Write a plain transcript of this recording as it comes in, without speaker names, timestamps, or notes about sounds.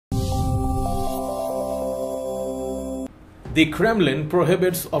The Kremlin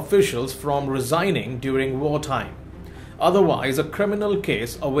prohibits officials from resigning during wartime. Otherwise, a criminal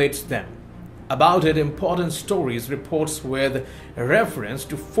case awaits them. About it, Important Stories reports with reference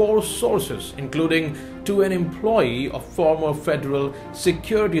to 4 sources, including to an employee of former Federal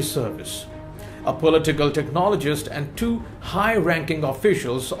Security Service, a political technologist, and 2 high-ranking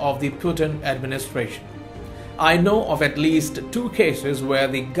officials of the Putin administration. I know of at least 2 cases where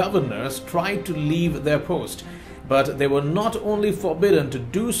the governors tried to leave their post, but they were not only forbidden to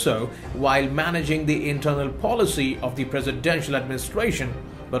do so while managing the internal policy of the presidential administration,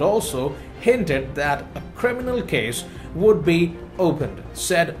 but also hinted that a criminal case would be opened,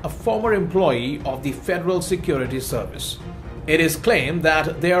 said a former employee of the Federal Security Service. It is claimed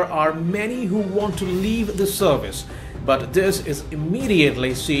that there are many who want to leave the service, but this is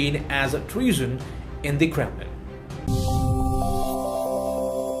immediately seen as a treason in the Kremlin.